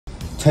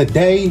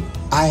Today,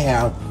 I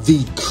have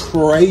the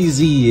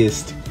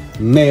craziest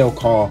mail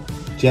call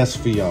just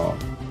for y'all.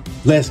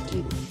 Let's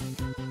get it.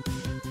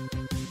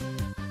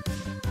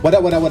 What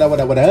up? Good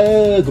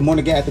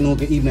morning, good afternoon,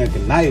 good evening,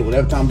 good night,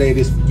 whatever time of day it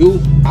is for you.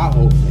 I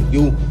hope that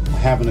you are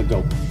having a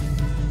go.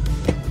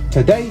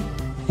 Today,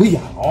 we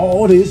got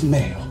all this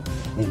mail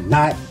and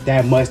not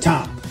that much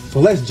time. So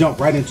let's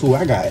jump right into it.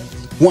 I got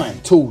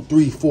 1, 2,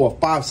 3, 4,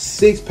 5,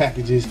 6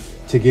 packages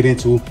to get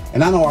into.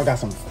 And I know I got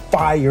some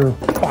fire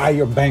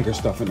banger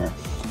stuff in there.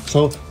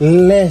 So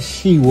let's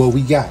see what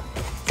we got.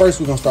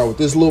 First, we're gonna start with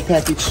this little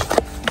package.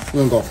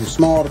 We're gonna go from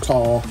small to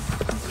tall,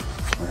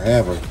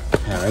 however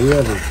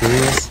it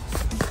is.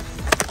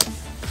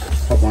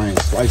 Hope I ain't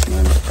slicing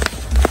on it.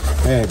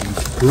 That'd be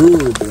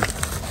terrible.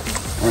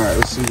 All right,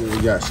 let's see what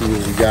we got.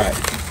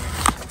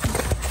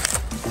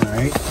 All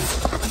right.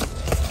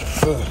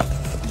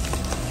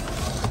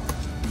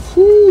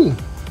 Whew.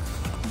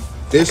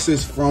 This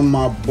is from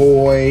my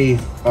boy,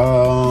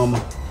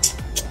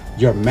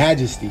 Your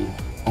Majesty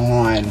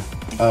on,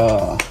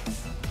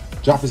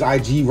 drop his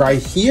IG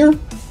right here.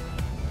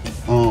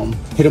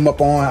 Hit him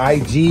up on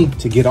IG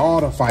to get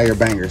all the fire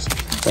bangers.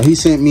 So he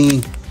sent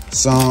me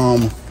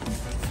some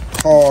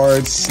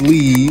card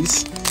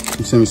sleeves.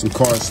 He sent me some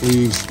card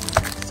sleeves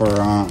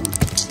for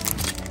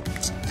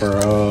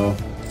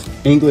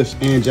English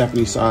and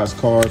Japanese size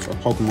cards for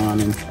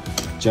Pokemon and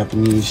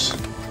Japanese,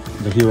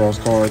 the Heroes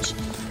cards.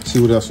 See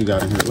what else we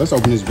got in here. Let's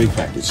open this big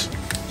package.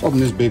 Let's open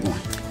this big one.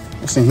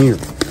 What's in here?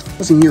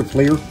 What's in here,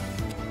 player?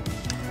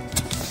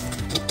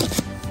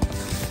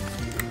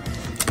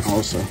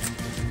 Also,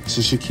 it's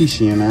a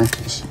Shikishi in there.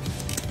 Let's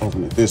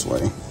open it this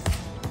way.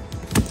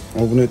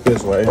 Open it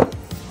this way.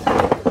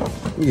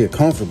 We get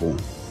comfortable.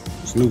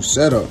 This new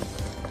setup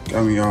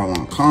got me all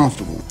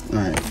uncomfortable. All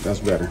right, that's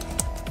better.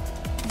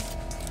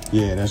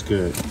 Yeah, that's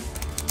good.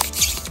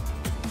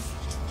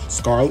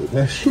 Scarlet,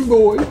 that's your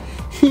boy.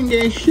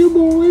 That's your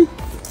boy.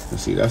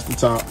 Let's see, that's the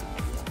top.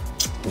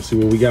 Let's see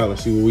what we got.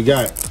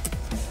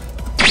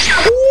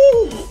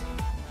 Ooh.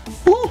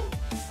 Ooh.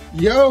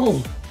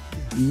 Yo,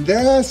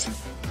 that's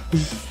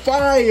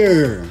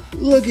fire.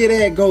 Look at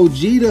that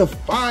Gogeta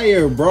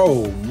fire,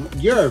 bro.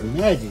 Your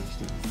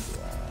Majesty,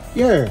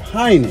 Your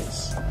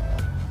Highness,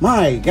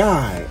 my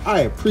guy,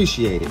 I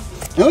appreciate it.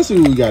 Now let's see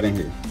what we got in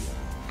here.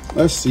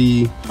 Let's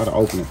see how to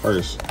open it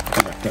first.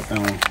 I gotta cut that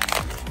one.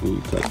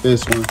 We cut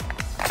this one.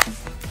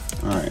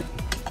 All right.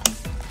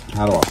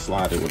 How do I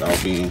slide it without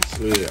being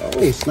slid?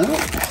 Oh, snap.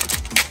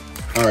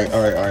 All right.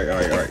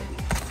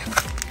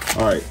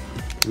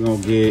 We're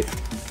gonna get,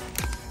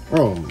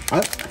 bro,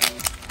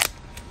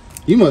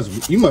 you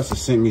must have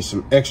sent me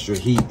some extra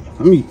heat.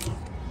 Let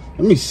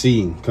me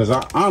see, cause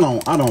I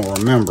don't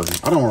remember.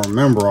 I don't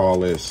remember all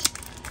this.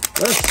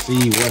 Let's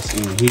see what's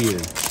in here.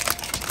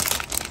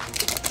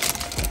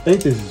 I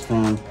think this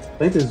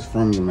is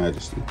from Your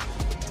Majesty.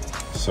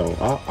 So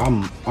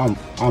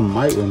I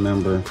might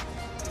remember.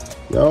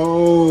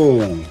 Yo,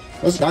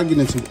 I'll get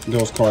into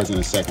those cards in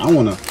a second. I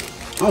wanna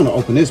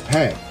open this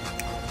pack.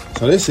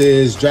 So this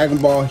is Dragon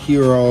Ball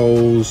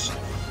Heroes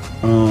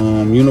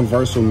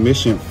Universal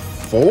Mission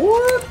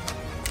 4,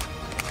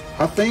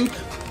 I think.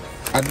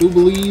 I do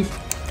believe.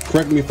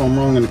 Correct me if I'm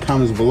wrong in the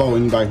comments below,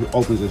 anybody who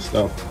opens this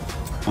stuff.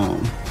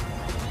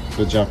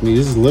 The Japanese.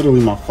 This is literally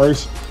my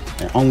first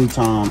and only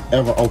time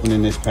ever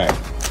opening this pack.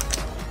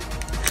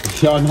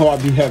 Y'all know I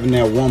be having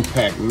that one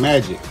pack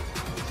magic.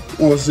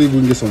 Well, let's see if we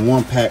can get some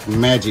one pack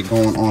magic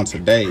going on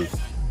today.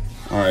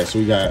 All right, so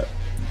we got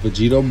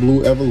Vegeta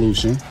Blue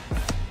Evolution,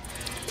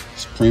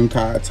 Supreme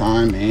Kai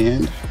Time,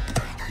 and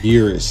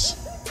Beerus.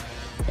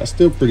 That's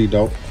still pretty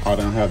dope. I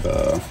don't have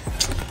the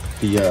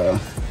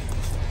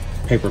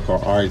paper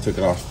card. I already took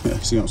it off.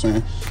 See what I'm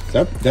saying?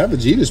 That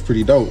Vegeta's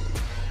pretty dope.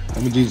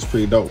 That Vegeta's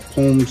pretty dope.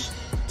 Pooms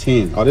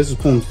 10. Oh, this is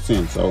Pooms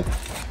 10. So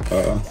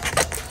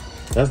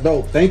that's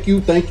dope. Thank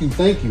you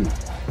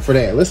for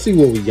that. Let's see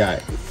what we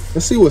got.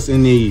 Let's see what's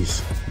in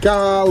these.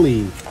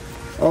 Golly.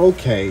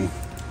 Okay.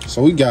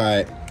 So we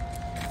got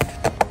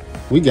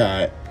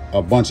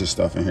a bunch of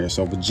stuff in here.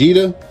 So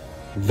Vegeta,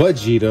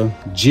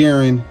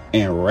 Jiren,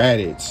 and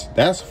Raditz.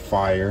 That's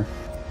fire.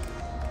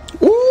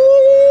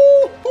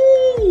 Ooh!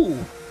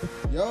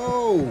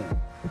 Yo!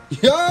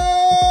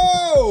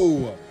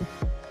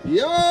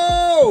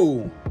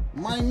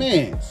 My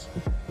mans.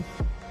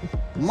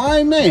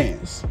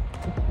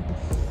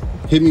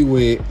 Hit me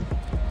with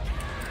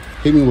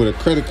a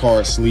credit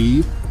card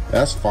sleeve.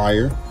 That's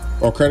fire.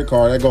 Or credit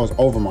card that goes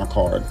over my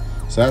card.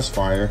 So that's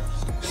fire.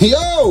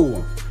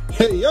 Yo!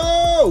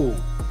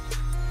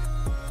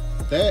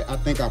 That, I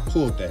think I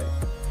pulled that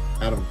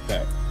out of the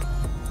pack.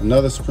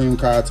 Another Supreme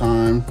Kai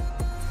Time.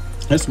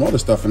 There's some other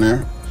stuff in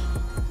there.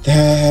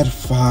 That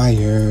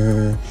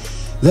fire.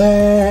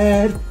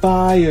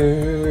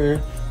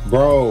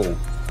 Bro,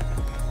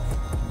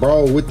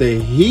 with the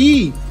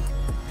heat.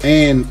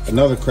 And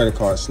another credit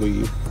card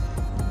sleeve.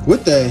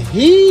 With the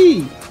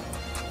heat.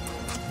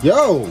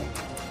 Yo.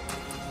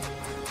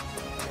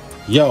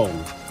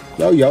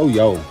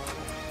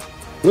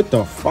 With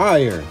the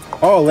fire.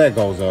 All that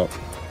goes up.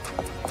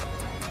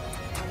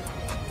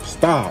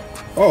 Stop.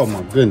 Oh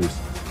my goodness.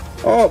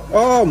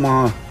 Oh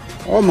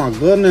my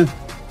goodness.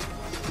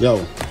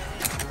 Yo,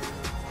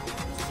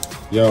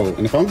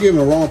 and if I'm giving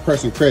the wrong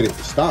person credit,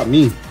 stop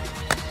me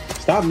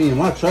in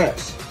my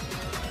tracks.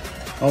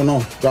 Oh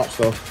no, drop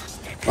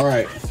stuff. All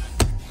right,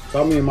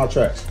 stop me in my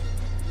tracks.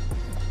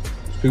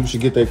 People should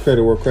get their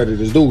credit where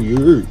credit is due. You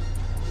heard?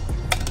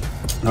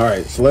 All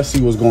right, so let's see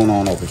what's going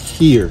on over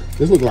here.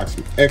 This looks like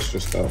some extra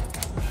stuff.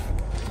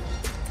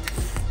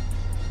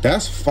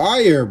 That's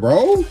fire,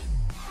 bro.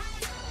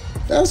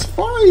 That's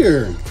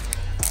fire.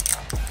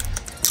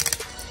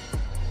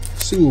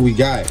 Let's see what we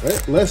got.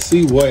 Let's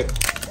see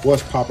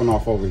what's popping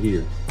off over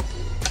here.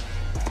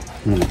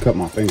 I'm gonna cut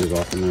my fingers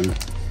off and then.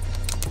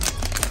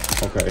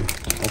 Okay.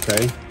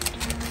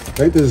 I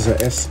think this is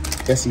a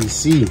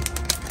SEC.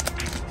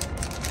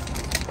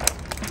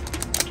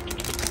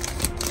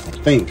 I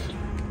think.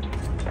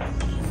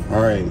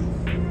 All right,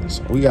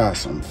 so we got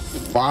some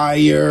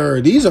fire.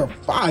 These are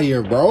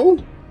fire, bro.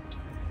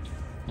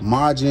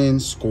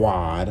 Majin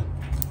Squad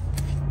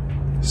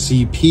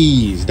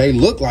CPs. They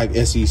look like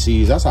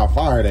SECs. That's how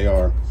fire they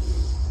are.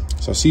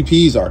 So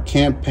CPs are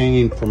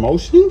campaign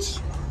promotions,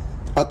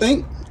 I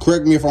think.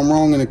 Correct me if I'm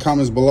wrong in the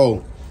comments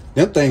below.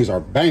 Them things are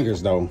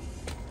bangers though.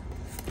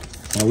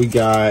 And we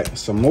got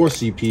some more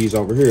CPs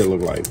over here, it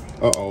look like.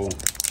 Uh-oh.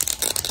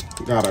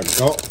 Gotta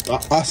go.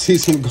 I see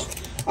some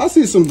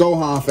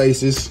Gohan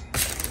faces.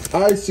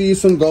 I see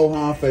some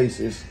Gohan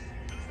faces.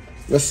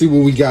 Let's see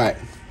what we got.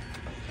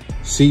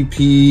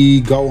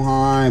 CP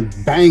Gohan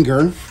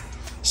banger.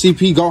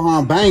 CP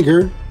Gohan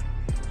banger.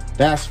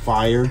 That's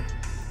fire.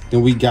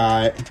 Then we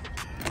got,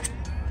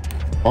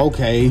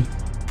 okay,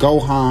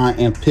 Gohan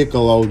and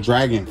Piccolo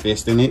Dragon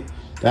Fist in it.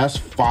 That's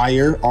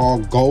fire. All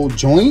gold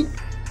joint.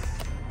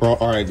 Bro,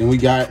 all right, then we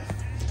got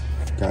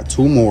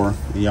two more.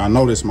 Y'all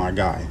know this my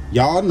guy.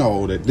 Y'all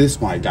know that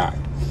this my guy.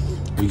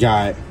 We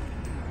got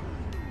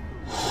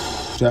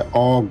that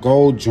all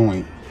gold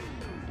joint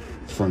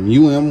from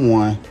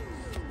UM1.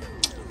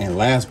 And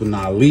last but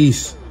not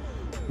least,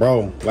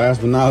 bro,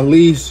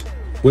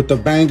 with the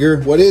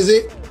banger, what is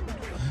it?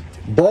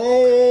 Bro,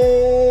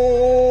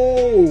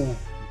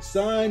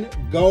 Son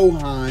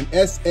Gohan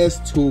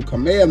SS2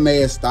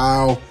 Kamehameha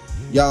style.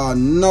 Y'all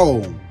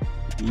know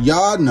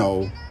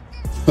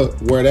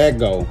where that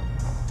go.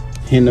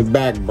 In the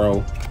back,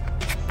 bro.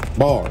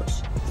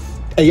 Bars.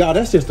 Hey, y'all,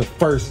 that's just the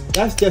first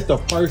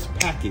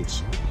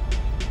package.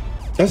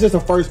 That's just the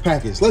first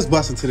package. Let's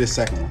bust into this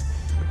second one.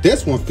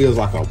 This one feels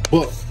like a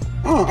book.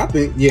 I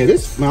think, yeah,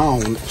 this, I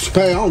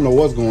don't know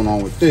what's going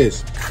on with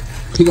this.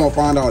 We gonna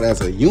find out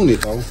as a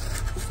unit, though.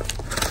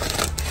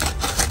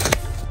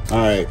 All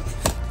right.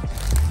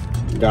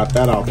 Got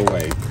that out the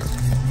way.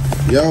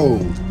 Yo,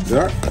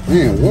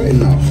 man, what in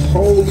the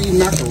holy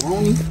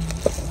macaroni?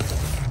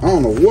 I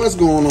don't know what's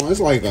going on. It's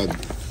like a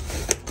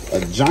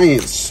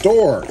giant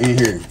store in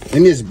here,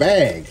 in this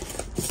bag.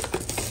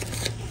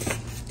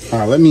 All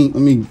right, let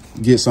me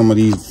get some of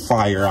these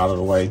fire out of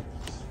the way.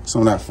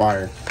 Some of that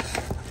fire.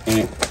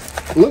 And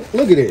look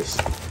at this.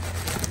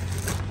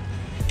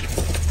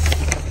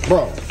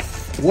 Bro,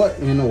 what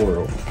in the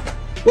world?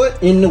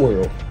 What in the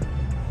world?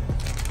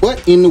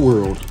 What in the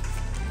world?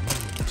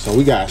 So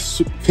we got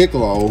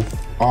Piccolo.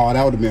 Oh,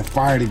 that would have been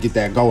fire to get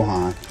that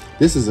Gohan.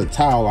 This is a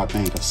towel, I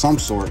think, of some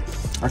sort.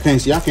 I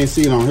can't see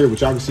it on here, but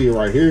y'all can see it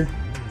right here.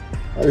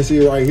 I can see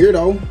it right here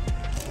though.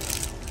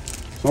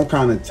 Some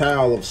kind of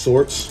towel of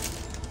sorts,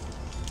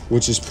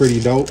 which is pretty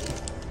dope.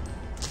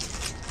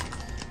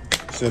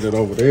 Set it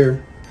over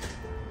there.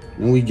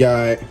 And we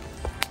got,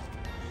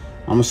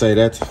 I'm gonna say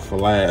that's for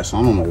last.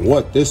 I don't know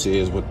what this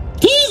is, but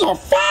these are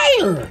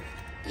fire.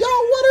 Yo,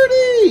 what are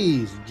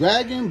these?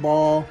 Dragon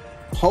Ball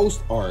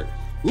post art.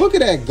 Look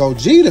at that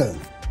Gogeta.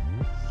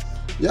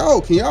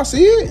 Yo, can y'all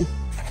see it?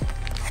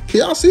 Can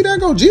y'all see that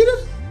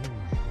Gogeta?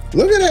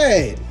 Look at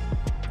that.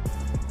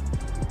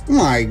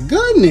 My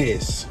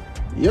goodness.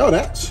 Yo,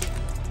 that's,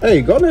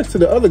 hey, go next to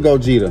the other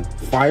Gogeta.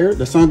 Fire.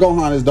 The Son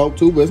Gohan is dope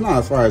too, but it's not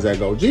as far as that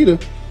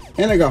Gogeta.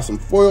 And they got some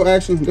foil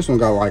action. This one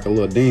got like a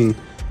little ding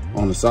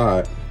on the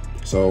side.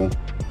 So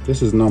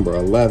this is number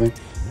 11.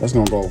 That's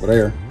gonna go over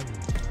there.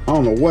 I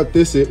don't know what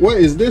this is. What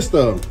is this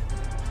stuff?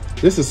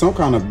 This is some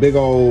kind of big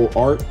old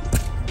art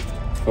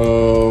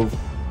of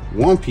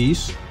One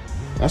Piece.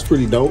 That's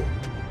pretty dope.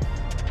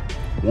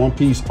 One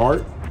Piece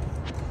art.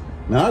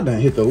 Now I done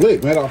hit the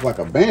lick, made off like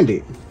a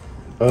bandit.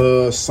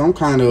 Some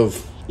kind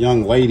of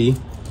young lady.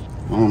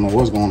 I don't know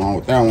what's going on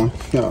with that one.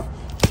 Yeah,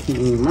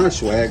 my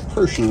swag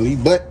personally,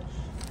 but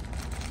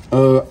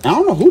I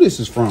don't know who this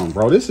is from,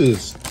 bro. This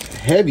is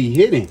heavy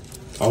hitting.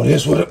 Oh,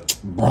 this would,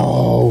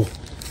 bro.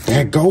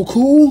 That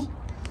Goku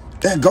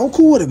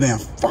would have been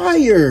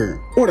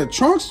fire. Or the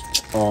Trunks.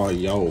 Oh,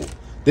 yo,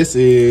 this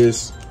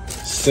is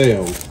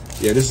Cell.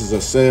 Yeah, this is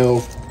a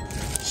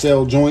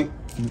Cell joint,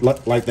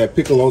 like that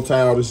Piccolo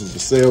towel. This is a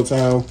Cell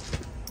towel.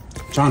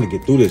 I'm trying to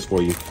get through this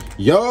for you.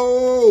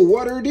 Yo,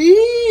 what are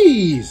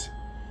these?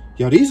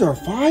 Yo, these are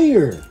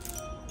fire.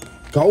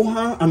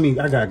 Gohan. I mean,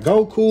 I got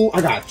Goku.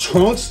 I got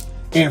Trunks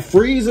and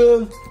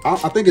Frieza.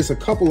 I think it's a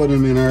couple of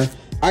them in there.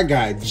 I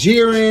got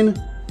Jiren.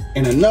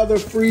 And another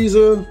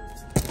freezer.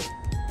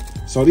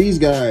 So these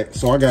guys,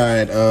 so I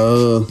got,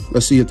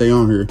 let's see if they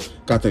on here.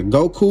 Got the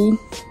Goku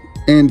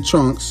and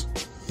Trunks.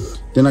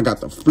 Then I got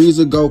the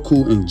Frieza,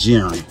 Goku, and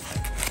Jiren.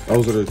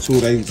 Those are the two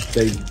they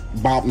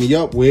bopped me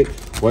up with.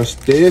 What's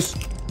this?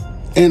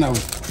 And a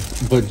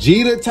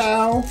Vegeta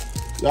towel.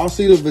 Y'all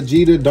see the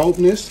Vegeta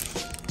dopeness?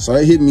 So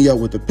they hit me up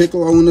with the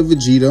Piccolo and the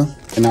Vegeta.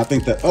 And I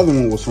think the other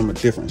one was from a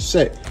different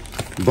set.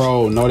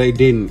 Bro, no they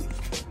didn't.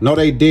 No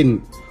they didn't.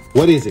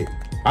 What is it?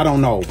 I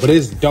don't know, but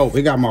it's dope.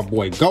 It got my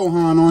boy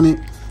Gohan on it.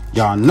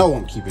 Y'all know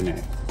I'm keeping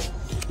that.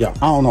 Yeah,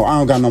 I don't know. I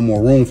don't got no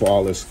more room for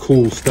all this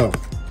cool stuff.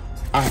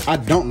 I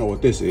don't know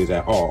what this is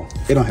at all.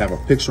 It don't have a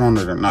picture on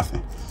it or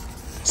nothing.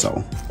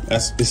 So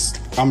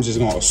I'm just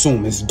gonna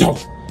assume it's dope.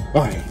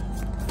 All right.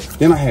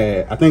 Then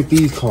I think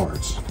these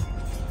cards.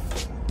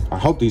 I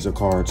hope these are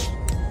cards.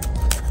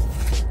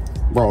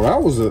 Bro,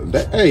 that was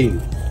hey,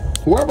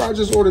 whoever I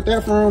just ordered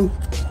that from,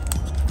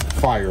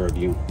 fire of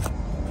you.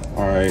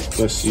 All right,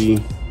 let's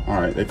see. All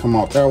right, they come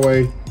out that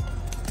way.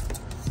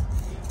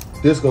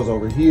 This goes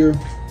over here.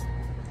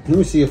 Let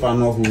me see if I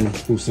know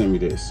who sent me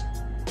this.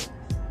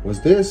 Was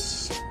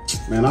this?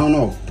 Man, I don't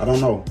know. I don't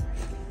know.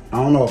 I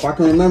don't know. If I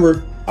can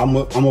remember, I'm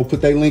gonna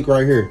put that link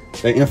right here.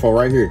 That info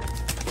right here.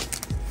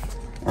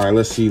 All right,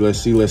 let's see.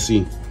 Let's see. Let's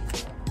see.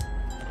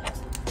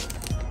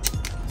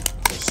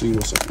 Let's see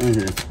what's up in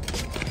here.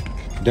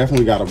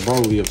 Definitely got a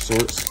Broly of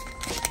sorts.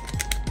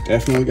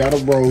 Definitely got a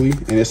Broly,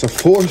 and it's a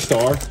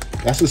 4-star.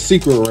 That's a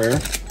secret rare.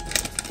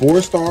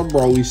 4-star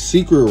Broly,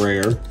 secret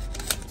rare.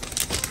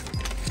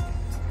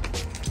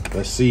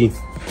 Let's see.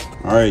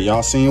 All right,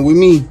 y'all seeing with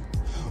me?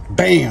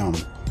 Bam!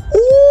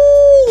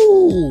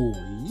 Ooh,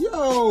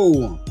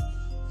 yo,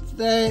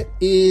 that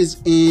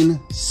is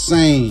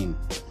insane.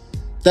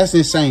 That's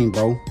insane,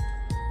 bro.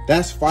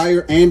 That's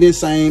fire and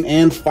insane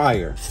and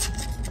fire.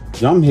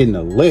 Yo, I'm hitting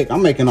a lick.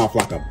 I'm making off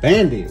like a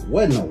bandit.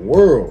 What in the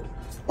world?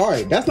 All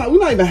right, we're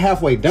not even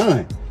halfway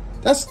done.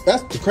 That's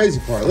the crazy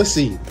part. Let's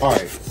see. All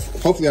right,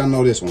 hopefully I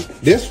know this one.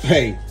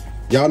 Hey,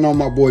 y'all know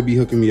my boy be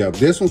hooking me up.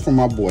 This one's from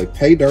my boy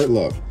Pay Dirt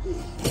Love.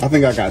 I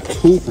think I got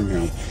 2 from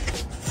him.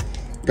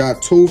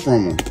 Got 2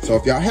 from him. So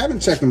if y'all haven't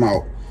checked them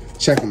out,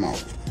 check them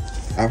out.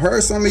 I've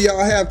heard some of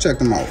y'all have checked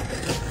them out.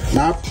 And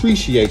I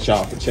appreciate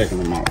y'all for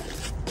checking them out.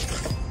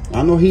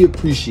 I know he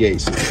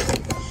appreciates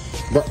it.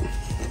 Bro,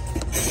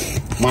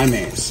 my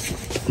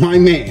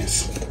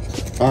mans.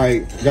 All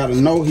right, gotta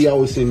know he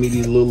always send me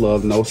these little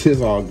love notes.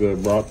 It's all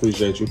good, bro. I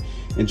appreciate you.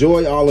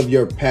 Enjoy all of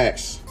your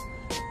packs.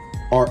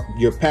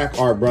 Your pack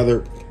art,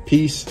 brother.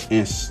 Peace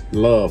and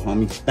love,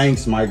 homie.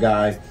 Thanks, my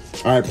guy.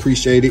 I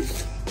appreciate it.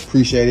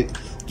 Appreciate it.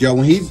 Yo,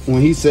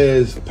 when he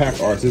says pack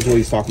arts, this is what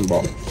he's talking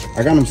about.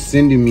 I got him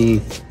sending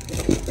me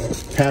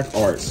pack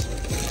arts.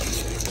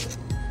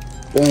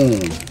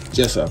 Boom.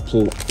 Just a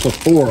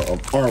plethora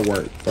of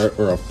artwork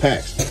or of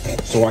packs,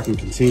 so I can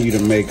continue to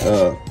make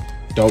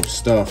dope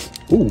stuff.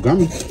 Ooh,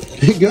 gummy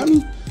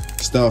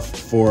stuff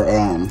for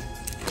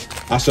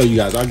I'll show you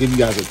guys. I'll give you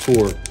guys a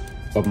tour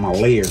of my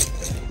lair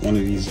one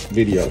of these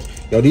videos.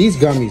 Yo, these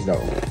gummies though,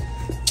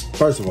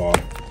 first of all,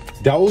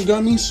 those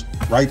gummies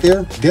right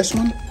there, this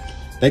one,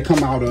 they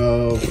come out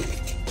of,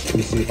 let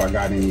me see if I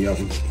got any of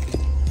them.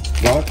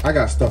 Well, I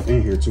got stuff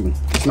in here too.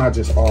 It's not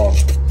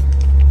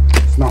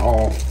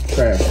all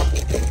trash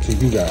to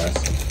you guys.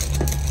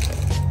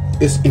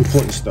 It's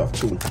important stuff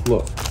too.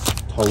 Look,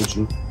 told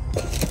you.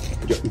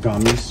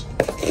 Gummies.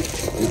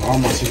 And all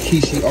my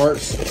Shikishi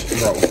arts.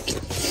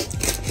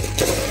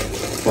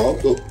 Bro,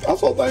 I'm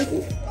so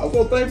thankful. I'm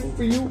so thankful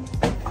for you.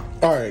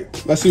 All right,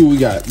 let's see what we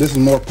got. This is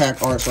more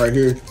pack arts right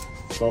here.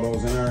 Throw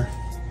those in there.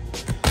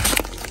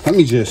 Let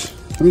me just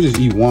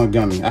eat one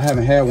gummy. I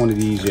haven't had one of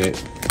these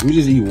yet. Let me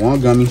just eat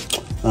one gummy.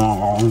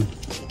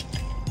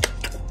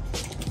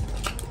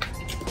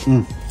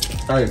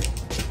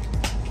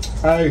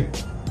 Hey.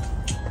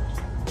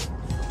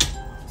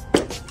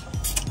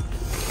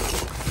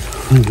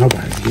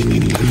 Nobody's getting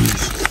any of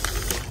these.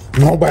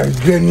 Nobody's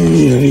getting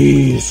any of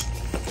these.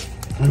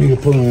 I need to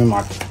put them in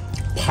my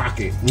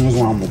pocket. That's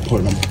where I'm gonna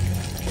put them. I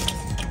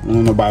don't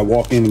want nobody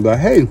walk in and be like,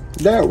 hey,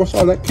 Dad, what's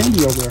all that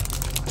candy over there?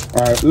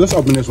 All right, let's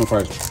open this one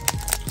first.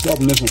 Let's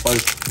open this one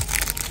first.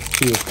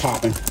 See what's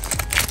popping.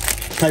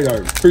 Hey, I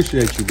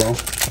appreciate you, bro.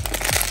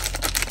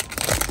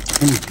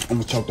 I'm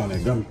gonna choke on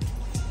that gummy.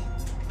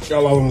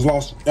 Y'all almost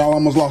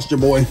lost your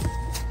boy. All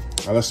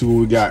right, let's see what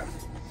we got.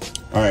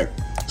 All right,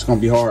 it's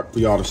gonna be hard for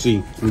y'all to see.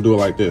 I'm gonna do it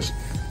like this.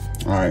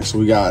 All right, so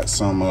we got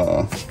some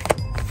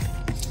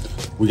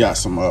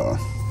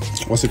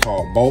what's it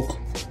called? Bulk.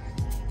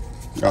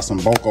 Got some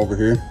bulk over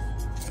here.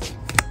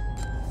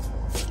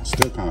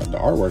 Still kind of, the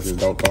artwork is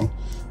dope though.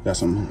 Got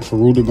some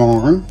Haruda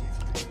Garn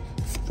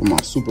for my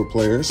super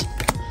players.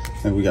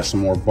 And we got some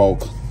more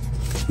bulk.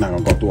 Not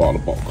gonna go through all the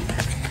bulk.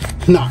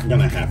 Not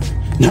gonna happen.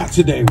 Not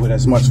today with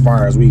as much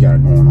fire as we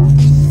got going on.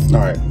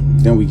 All right,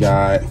 then we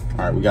got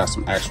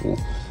some actual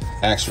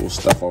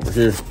stuff over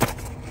here.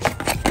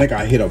 I think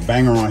I hit a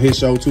banger on his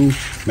show too,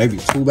 maybe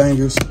 2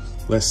 bangers.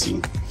 Let's see.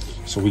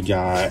 So we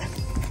got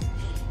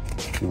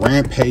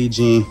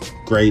Rampaging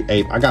Grade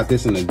 8. I got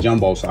this in the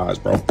jumbo size,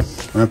 bro.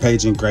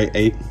 Rampaging Grade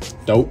 8.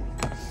 Dope.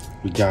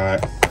 We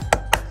got,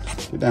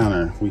 get down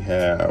there. We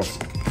have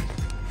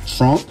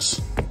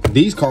Trunks.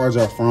 These cards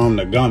are from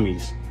the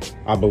gummies,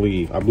 I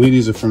believe. I believe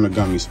these are from the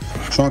gummies.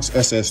 Trunks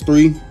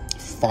SS3.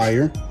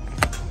 Fire.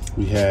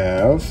 We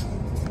have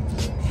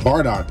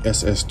Bardock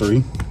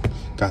SS3.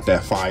 Got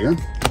that fire.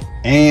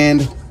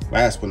 And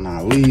last but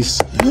not least,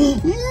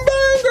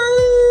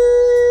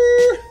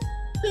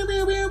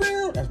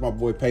 that's my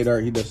boy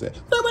Paydirt. He does that.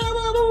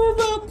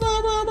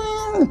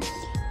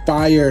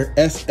 Fire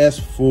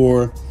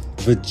SS4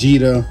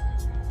 Vegeta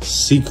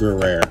Secret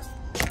Rare.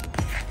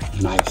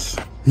 Nice.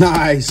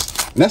 Nice.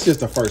 And that's just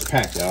the first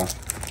pack, y'all.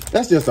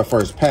 That's just the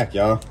first pack,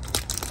 y'all.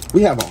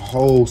 We have a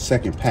whole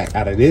second pack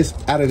out of this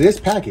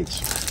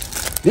package.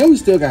 Then we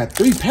still got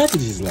 3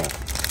 packages left.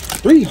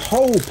 3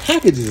 whole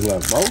packages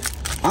left, bro.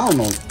 I don't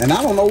know, and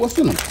I don't know what's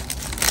in them.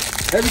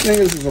 Everything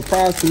is a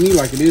surprise to me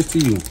like it is to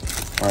you.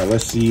 All right,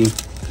 let's see.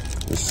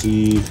 Let's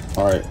see.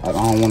 All right, I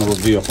don't want to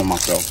reveal for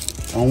myself.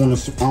 I don't want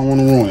to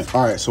ruin it.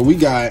 All right, so we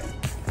got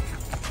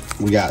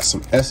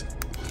some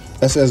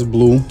SS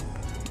Blue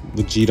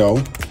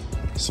Vegito,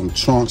 some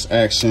Trunks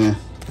action.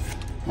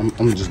 I'm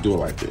gonna just do it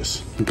like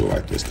this. Do it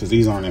like this because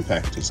these aren't in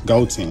packages.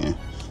 Go 10.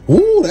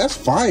 Ooh, that's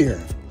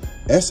fire.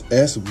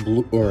 SS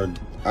Blue, or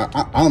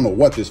I don't know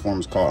what this form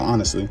is called,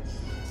 honestly.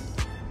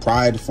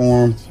 Pride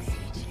form,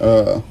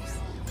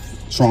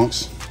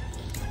 Trunks.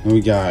 And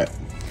we got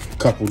a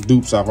couple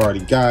dupes I've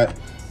already got.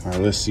 All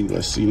right, let's see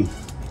what's in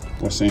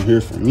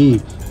here for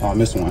me. Oh, I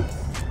missed one.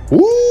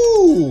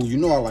 Woo! You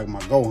know I like my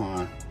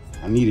Gohan.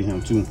 I needed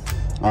him too.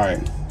 All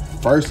right,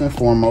 first and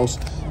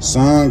foremost,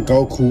 Son,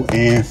 Goku,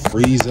 and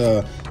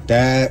Frieza.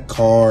 That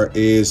card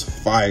is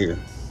fire.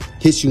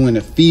 Hits you in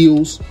the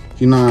feels.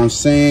 You know what I'm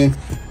saying?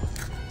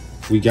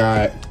 We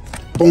got,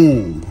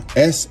 boom,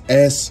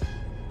 SS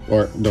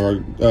or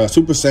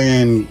Super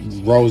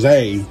Saiyan Rose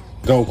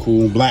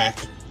Goku Black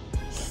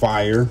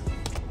fire.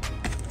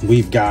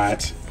 We've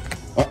got,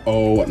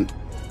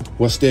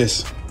 what's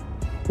this?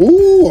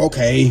 Ooh,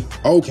 okay,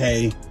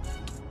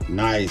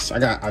 nice. I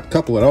got a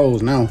couple of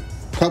those now.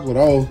 A couple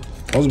of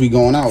those be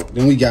going out.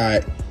 Then we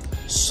got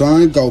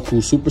Son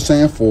Goku Super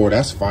Saiyan 4.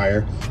 That's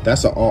fire.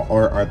 That's an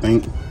R, I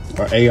think,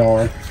 or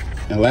AR.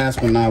 And last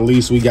but not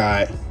least, we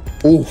got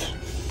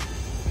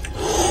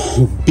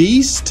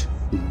Beast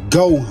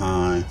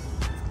Gohan.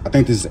 I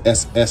think this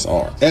is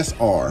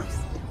SR.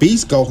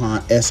 Beast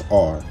Gohan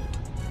SR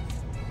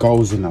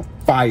goes in the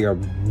Fire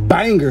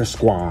Banger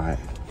Squad.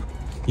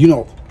 You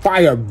know,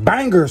 Fire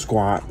Banger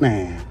Squad,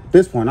 man. At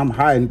this point, I'm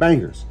hiding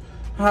bangers.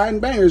 Hiding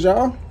bangers,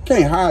 y'all.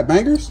 Can't hide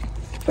bangers.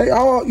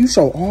 You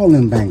show all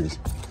them bangers.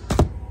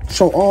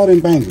 Show all them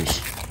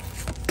bangers.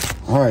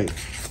 All right.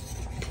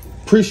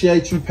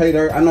 Appreciate you,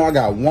 Paydirt. I know I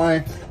got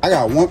one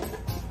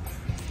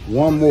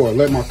more.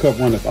 Let my cup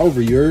run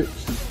over, you.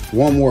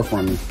 One more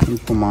from me. Let me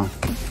put my,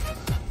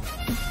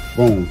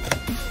 boom.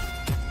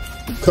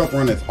 Cup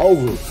runneth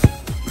over.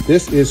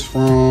 This is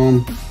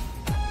from,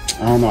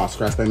 I don't know, I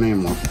scratched their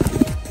name off.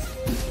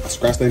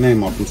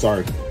 I'm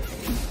sorry.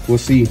 We'll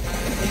see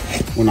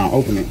when I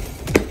open it.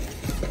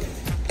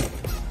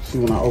 See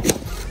when I open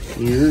it.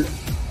 Here.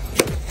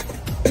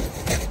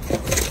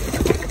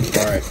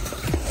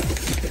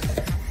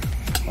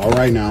 All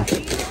right now.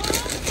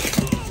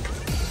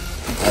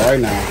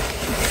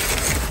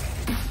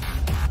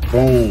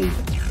 Boom.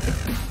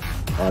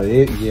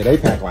 Yeah, they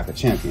pack like a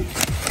champion.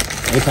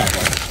 They pack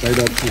like a straight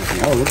up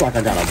champion. Oh, looks like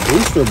I got a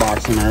booster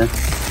box in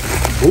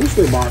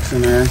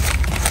there.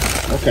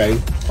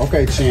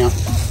 Okay, champ.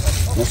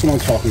 That's what I'm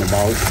talking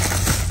about.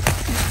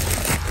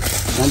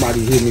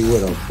 Somebody hit me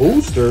with a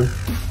booster.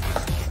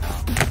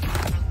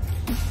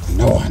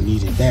 No, I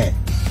needed that.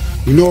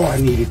 You know I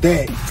needed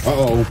that.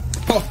 Uh-oh.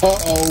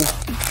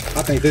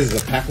 I think this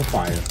is a pack of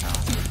fire.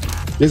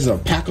 This is a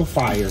pack of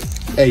fire.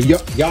 Hey,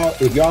 y'all,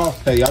 if y'all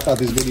thought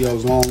this video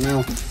was long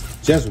now,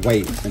 just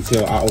wait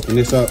until I open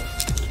this up.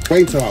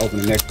 Wait until I open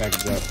the next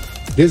package up.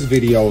 This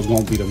video is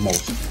going to be the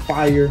most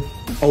fire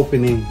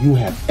opening you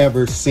have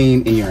ever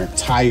seen in your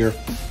entire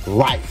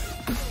life.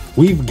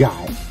 We've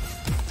got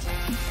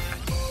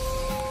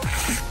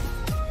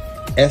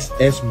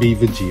SSB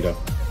Vegeta,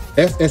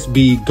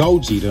 SSB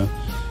Gogeta,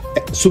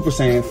 Super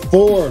Saiyan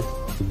 4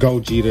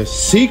 Gogeta,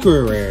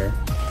 Secret Rare.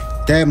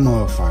 That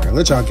motherfucker.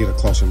 Let y'all get a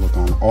closer look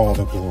on all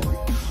the glory.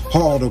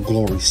 All the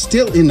glory.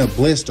 Still in the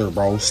blister,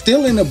 bro.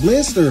 Still in the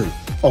blister.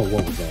 Oh,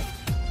 what was that?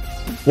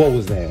 What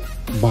was that?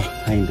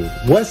 Behind it.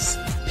 What's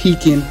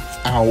peeking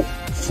out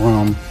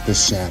from the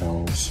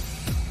shadows?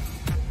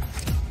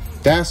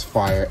 That's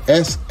fire.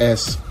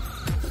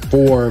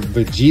 SS4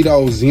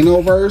 Vegito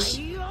Xenoverse.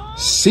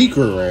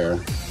 Secret Rare.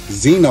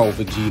 Xeno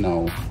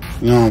Vegino.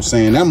 You know what I'm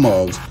saying? That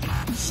mug's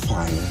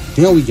fire.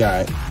 Then we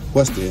got,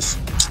 what's this?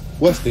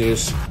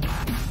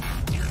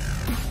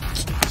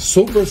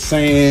 Super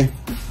Saiyan,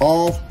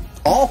 all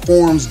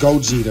forms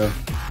Gogeta.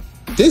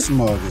 This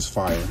mug is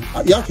fire.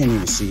 Y'all can't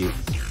even see it.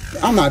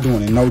 I'm not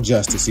doing it no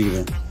justice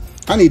either.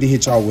 I need to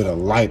hit y'all with a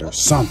light or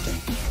something.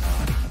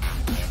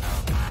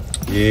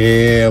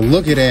 Yeah,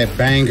 look at that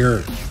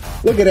banger.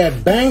 Look at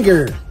that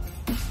banger.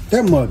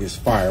 That mug is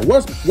fire.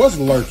 What's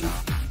lurking?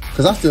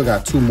 Because I still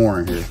got 2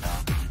 more in here.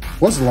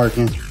 What's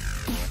lurking?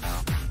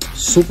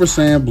 Super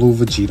Saiyan Blue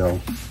Vegito.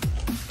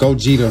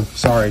 Gogeta.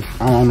 Sorry,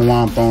 I don't know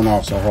why I'm throwing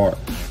off so hard.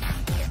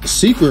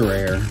 Secret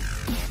Rare.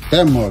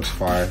 That mug's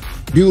fire.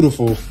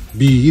 Beautiful.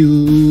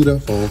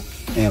 Beautiful.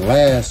 And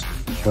last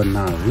but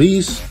not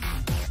least,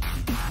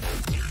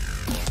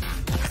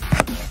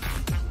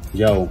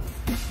 yo,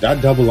 did I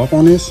double up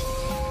on this?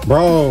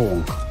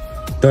 Bro,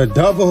 the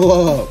double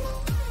up.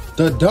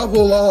 The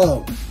double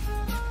up.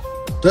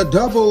 The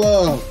double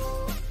up.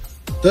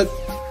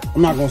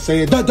 I'm not gonna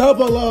say it. The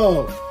double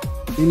up.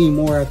 Any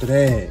more after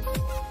that?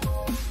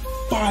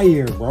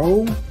 Fire,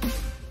 bro.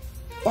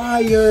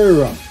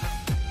 Fire.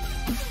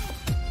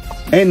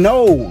 And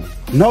no,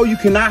 you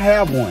cannot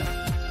have one.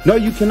 No,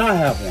 you cannot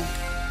have one.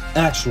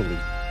 Actually,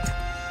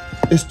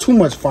 it's too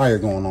much fire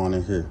going on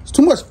in here. It's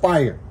too much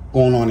fire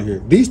going on in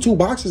here. These 2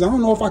 boxes, I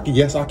don't know if I can.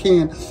 Yes, I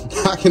can.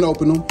 I can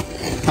open them.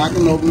 I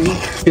can open them.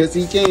 Yes,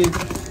 he can.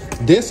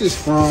 This is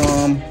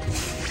from,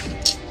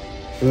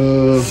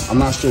 I'm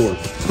not sure.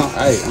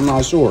 Hey, I'm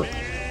not sure.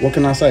 What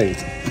can I say?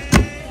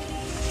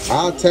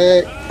 I'll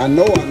tag. I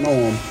know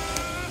him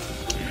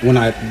when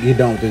I get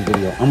done with this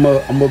video. I'm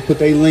gonna put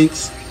their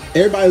links.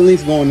 Everybody's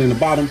links going in the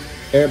bottom.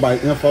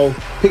 Everybody info,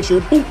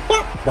 picture, boop,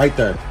 bop, right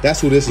there. That's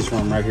who this is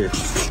from right here.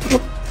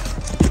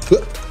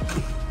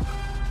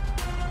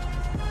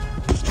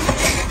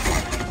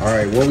 All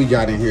right, what we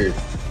got in here?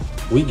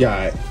 We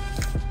got,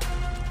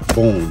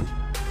 boom,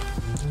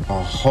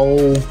 a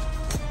whole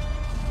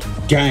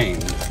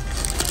gang.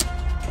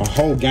 A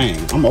whole gang.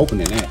 I'm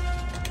opening that.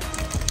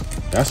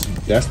 That's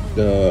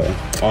the,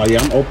 oh yeah,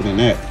 I'm opening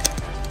that.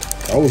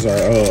 Those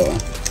are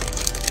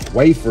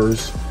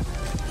wafers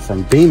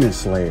from Demon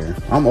Slayer.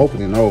 I'm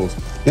opening those.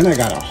 Then I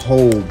got a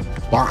whole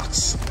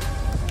box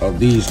of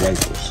these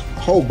wafers. A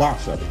whole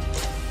box of it.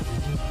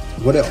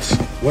 What else?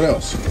 What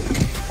else?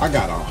 I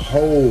got a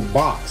whole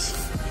box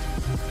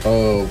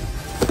of,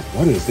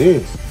 what is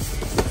this?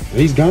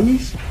 These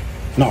gummies?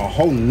 No, a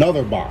whole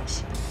nother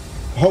box.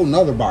 A whole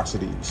nother box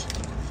of these.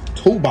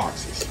 2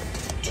 boxes.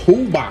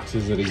 2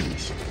 boxes of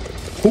these.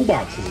 2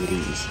 boxes of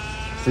these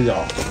for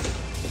y'all.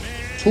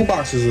 2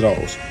 boxes of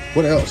those.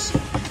 What else?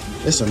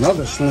 It's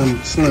another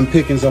slim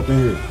pickings up in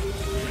here.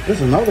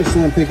 There's another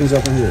slim pickings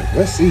up in here.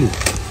 Let's see.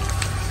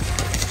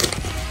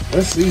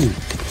 Let's see.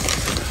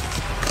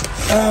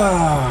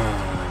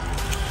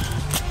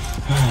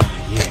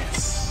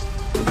 Yes.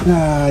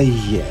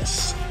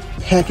 Yes.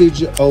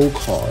 Package O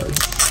cards.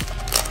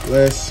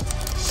 Let's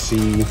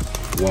see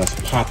what's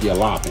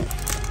poppy-lopping.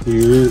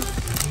 Here.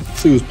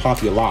 See what's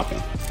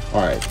poppy-lopping.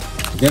 All right.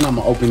 Then I'm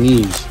gonna open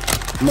these.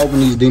 I'm gonna open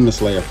these Demon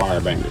Slayer fire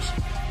bangers.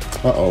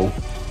 Uh-oh.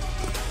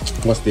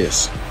 What's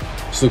this?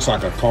 This looks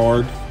like a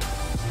card,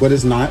 but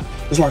it's not.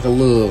 It's like a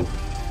little,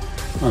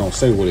 I don't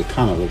say what it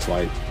kind of looks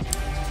like.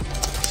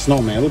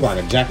 Snowman. It looks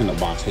like a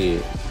Jack-in-the-Box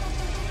head.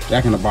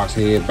 Jack-in-the-Box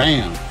head.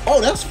 Bam.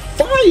 Oh, that's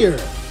fire.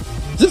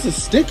 Is this a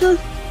sticker?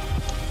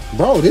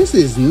 Bro, this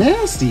is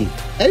nasty.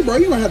 Hey, bro,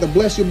 you're gonna have to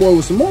bless your boy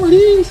with some more of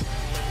these.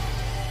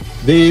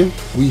 Then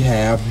we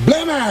have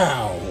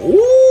Blammow.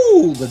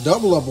 Ooh, the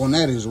double up on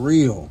that is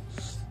real.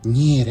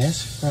 Yeah,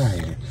 that's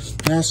fire.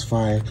 That's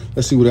fire.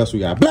 Let's see what else we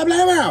got. Blah,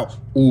 blah, blah.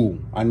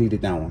 Ooh, I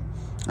needed that one.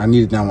 I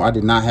needed that one. I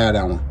did not have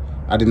that one.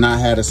 I did not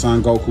have the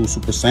Son Goku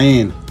Super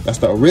Saiyan. That's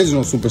the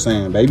original Super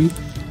Saiyan, baby.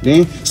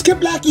 Then,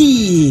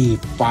 Skiplacky.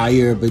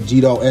 Fire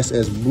Vegito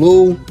SS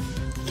Blue.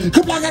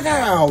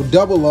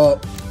 Double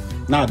up.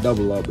 Not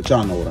double up, but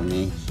y'all know what I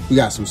mean. We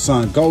got some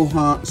Son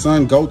Gohan,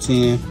 Son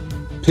Goten,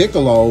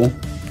 Piccolo.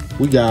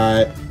 We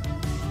got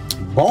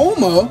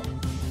Bulma.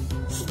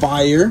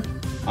 Fire.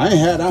 I ain't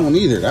had that one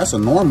either. That's a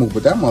normal,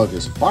 but that mug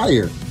is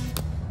fire.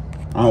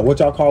 What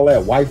y'all call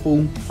that?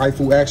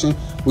 Waifu action.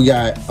 We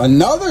got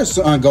another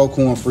Son Goku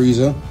and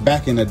Frieza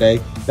back in the day.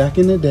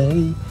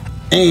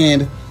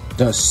 And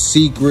the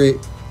secret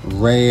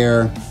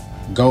rare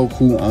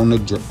Goku on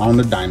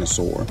the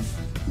dinosaur.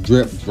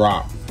 Drip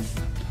drop.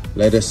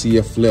 Let us see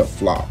a flip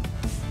flop.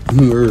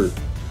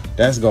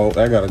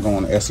 That gotta go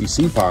on the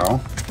SEC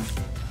pile.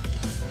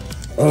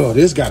 Oh,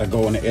 this gotta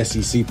go in the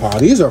SEC pile.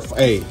 These are,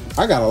 hey,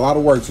 I got a lot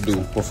of work to do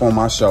before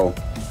my show.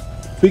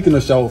 Speaking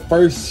of show,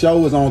 first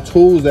show is on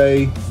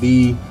Tuesday,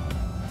 the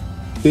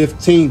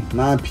 15th,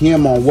 9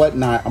 p.m. on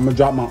Whatnot. I'm gonna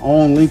drop my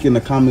own link in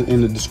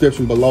the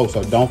description below,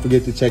 so don't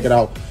forget to check it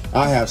out.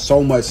 I have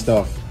so much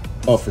stuff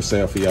up for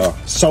sale for y'all.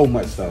 So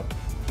much stuff.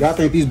 Y'all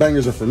think these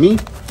bangers are for me?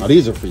 No,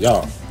 these are for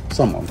y'all.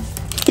 Some of them.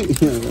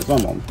 Some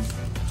of them.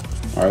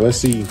 All right, let's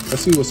see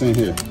what's in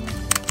here.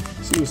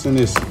 Let's see what's in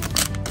this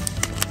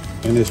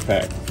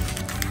pack.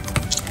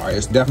 All right,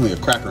 it's definitely a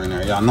cracker in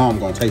there. Y'all know I'm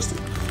gonna taste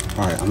it.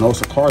 All right, I know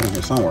it's a card in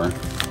here somewhere.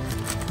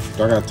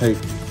 Do I gotta take?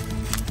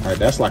 All right,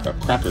 that's like a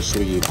cracker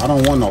sleeve. I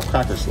don't want no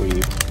cracker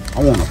sleeve.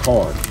 I want a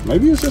card.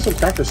 Maybe it's just a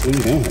cracker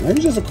sleeve in here.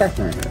 Maybe it's just a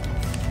cracker in here.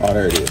 Oh,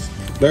 there it is.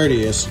 There it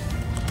is.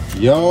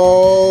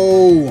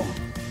 Yo,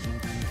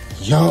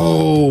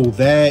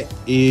 that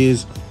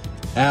is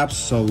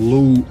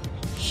absolute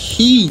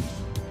heat.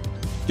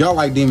 y'all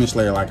like Demon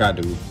Slayer like I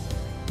do,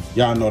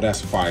 y'all know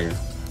that's fire.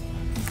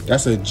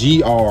 That's a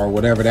GR,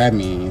 whatever that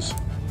means.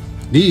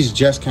 These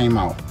just came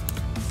out.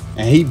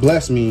 And he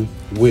blessed me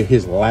with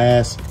his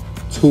last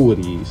 2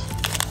 of these.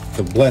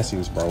 The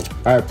blessings, bro.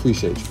 I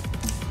appreciate you.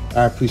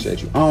 I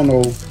appreciate you. I don't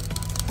know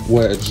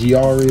what a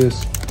GR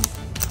is,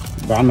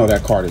 but I know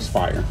that card is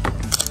fire.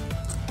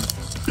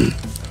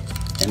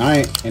 and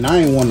I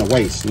ain't one to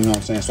waste, you know what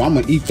I'm saying? So I'm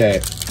gonna eat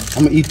that.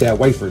 I'm gonna eat that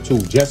wafer too,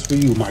 just for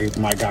you,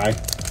 my guy.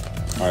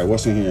 All right,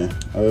 what's in here?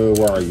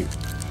 Where are you?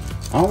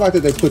 I don't like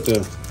that they put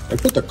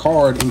the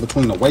card in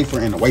between the wafer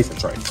and the wafer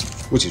tray,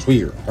 which is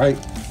weird, right?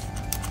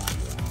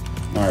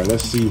 All right,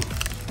 let's see.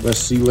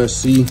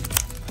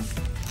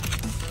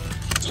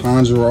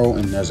 Tanjiro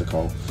and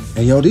Nezuko.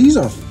 Hey, yo, these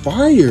are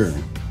fire.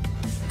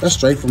 That's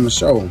straight from the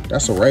show.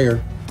 That's a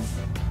rare.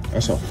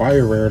 That's a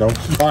fire rare, though.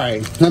 All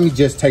right, let me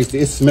just taste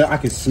it. I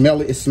can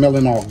smell it. It's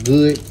smelling all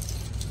good.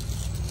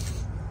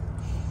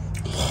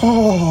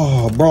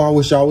 Oh, bro, I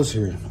wish I was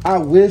here. I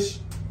wish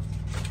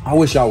I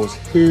was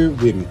here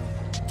with me.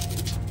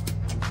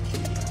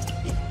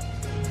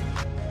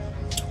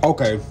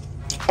 Okay,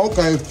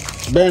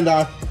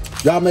 Bandai,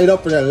 y'all made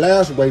up for that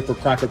last wafer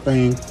cracker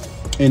thing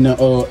in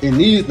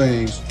these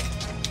things.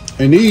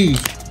 In these,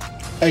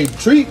 hey,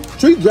 treat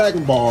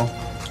Dragon Ball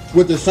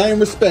with the same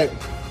respect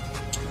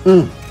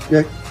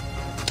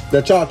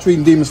that y'all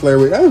treating Demon Slayer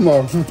with.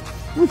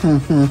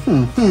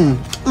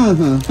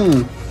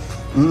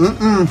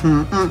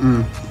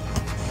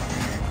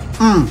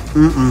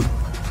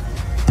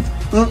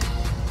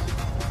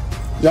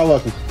 Y'all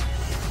lucky.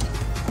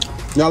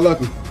 Y'all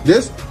lucky.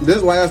 This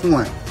last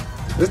one.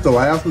 This the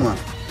last one.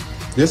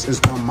 This is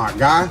from my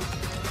guy.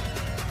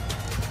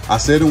 I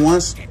said it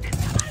once.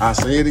 I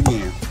say it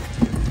again.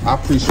 I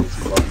appreciate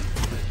you, bro.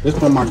 This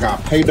from my guy.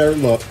 Pay Dirt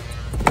Luck.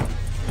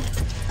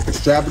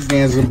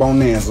 Extravaganza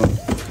Bonanza.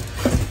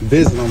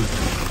 Visit them.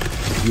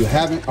 If you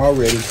haven't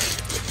already,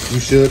 you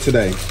should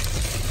today.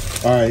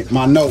 All right,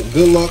 my note.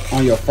 Good luck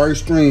on your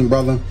first stream,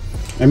 brother.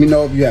 Let me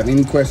know if you have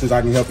any questions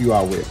I can help you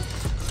out with.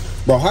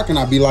 Bro, how can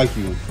I be like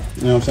you?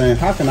 You know what I'm saying?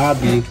 How can I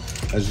be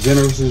as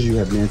generous as you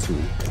have been to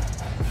me?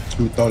 Let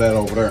me throw that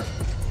over there.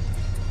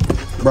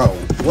 Bro,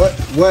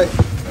 what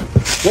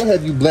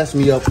have you blessed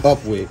me up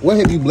with? What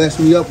have you blessed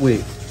me up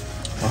with?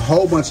 A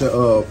whole bunch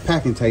of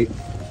packing tape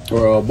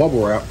or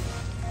bubble wrap.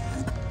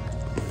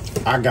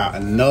 I got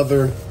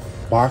another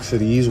box of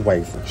these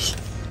wafers.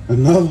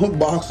 Another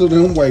box of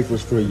them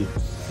wafers for you.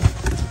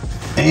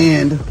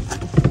 And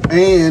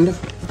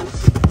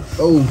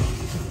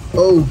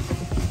oh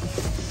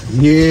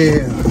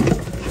yeah.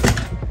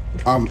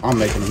 I'm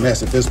making a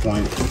mess at this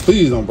point.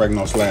 Please don't break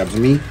no slabs of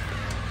me.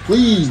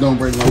 Please don't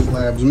break no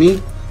slabs of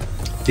me.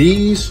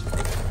 These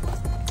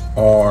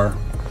are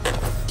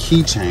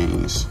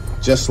keychains.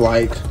 Just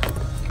like,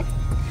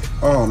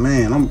 oh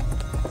man,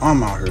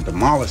 I'm out here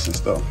demolishing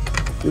stuff.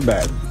 Get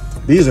back.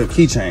 These are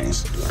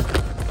keychains.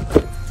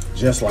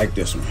 Just like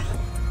this one.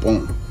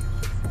 Boom.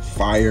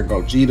 Fire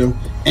Gogeta.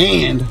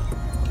 And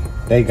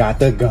they got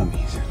the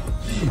gummies.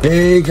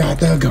 They got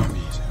the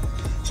gummies.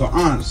 So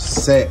I'm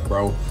set,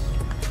 bro.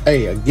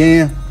 Hey,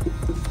 again,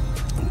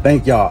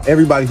 thank y'all.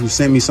 Everybody who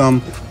sent me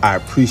some, I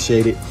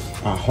appreciate it.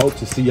 I hope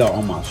to see y'all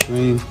on my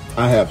stream.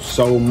 I have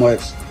so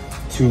much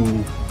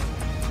to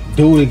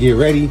do to get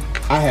ready.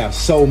 I have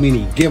so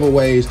many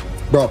giveaways.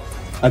 Bro,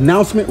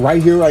 announcement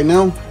right here, right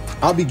now.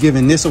 I'll be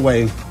giving this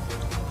away,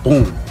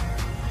 boom,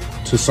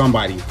 to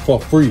somebody for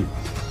free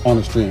on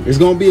the stream. It's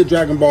gonna be a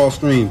Dragon Ball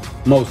stream,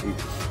 mostly.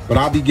 But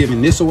I'll be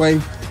giving this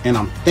away, and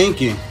I'm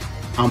thinking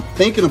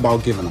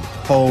about giving a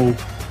whole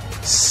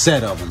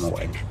set of them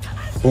away.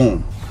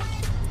 Boom.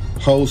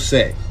 Whole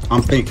set.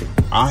 I'm thinking.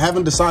 I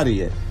haven't decided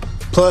yet.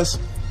 Plus,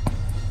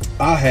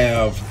 I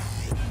have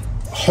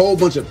a whole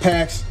bunch of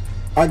packs.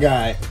 I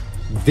got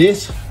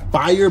this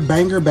fire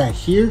banger back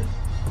here.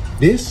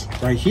 This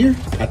right here.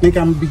 I think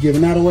I'm gonna be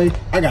giving that away.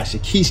 I got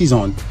Shikishis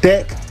on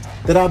deck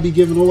that I'll be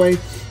giving away.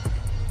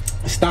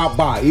 Stop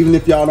by. Even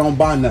if y'all don't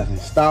buy nothing,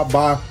 stop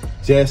by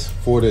just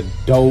for the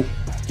dope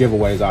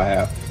giveaways I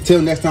have.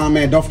 Till next time,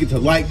 man, don't forget to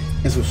like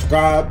and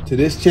subscribe to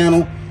this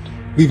channel.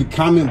 Leave a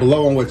comment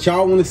below on what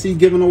y'all want to see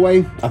given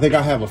away. I think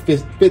I have a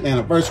fifth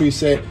anniversary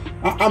set.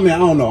 I mean, I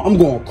don't know. I'm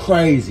going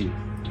crazy.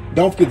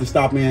 Don't forget to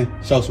stop, man.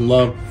 Show some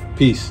love.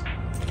 Peace.